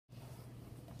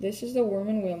This is the worm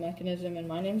and wheel mechanism, and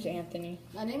my name's Anthony.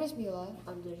 My name is Mila.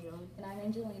 I'm Dijon. And I'm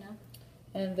Angelina.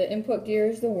 And the input gear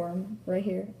is the worm, right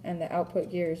here, and the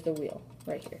output gear is the wheel,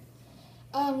 right here.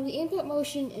 The input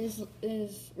motion is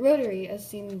rotary, as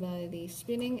seen by the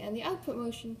spinning, and the output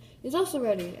motion is also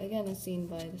rotary, again as seen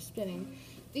by the spinning.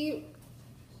 The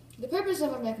purpose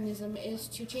of our mechanism is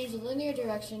to change the linear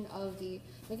direction of the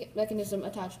mechanism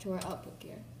attached to our output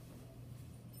gear.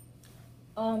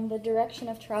 The direction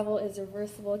of travel is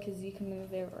reversible because you can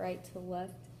move it right to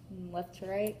left and left to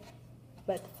right.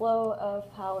 But the flow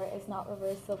of power is not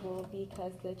reversible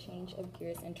because the change of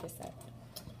gears intersect.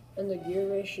 And the gear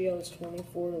ratio is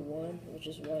 24:1, which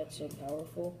is why it's so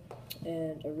powerful.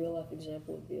 And a real-life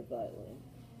example would be a violin.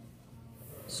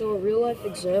 So a real-life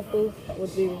example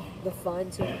would be the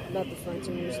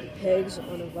pegs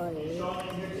on a violin.